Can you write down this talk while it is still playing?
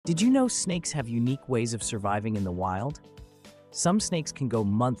Did you know snakes have unique ways of surviving in the wild? Some snakes can go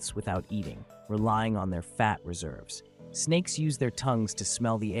months without eating, relying on their fat reserves. Snakes use their tongues to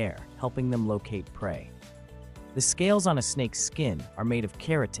smell the air, helping them locate prey. The scales on a snake's skin are made of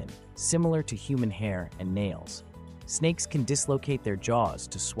keratin, similar to human hair and nails. Snakes can dislocate their jaws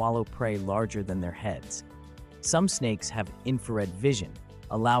to swallow prey larger than their heads. Some snakes have infrared vision,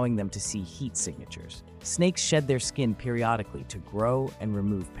 allowing them to see heat signatures. Snakes shed their skin periodically to grow and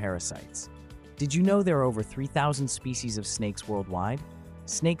remove parasites. Did you know there are over 3,000 species of snakes worldwide?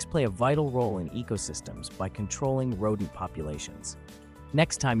 Snakes play a vital role in ecosystems by controlling rodent populations.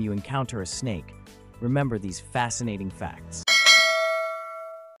 Next time you encounter a snake, remember these fascinating facts.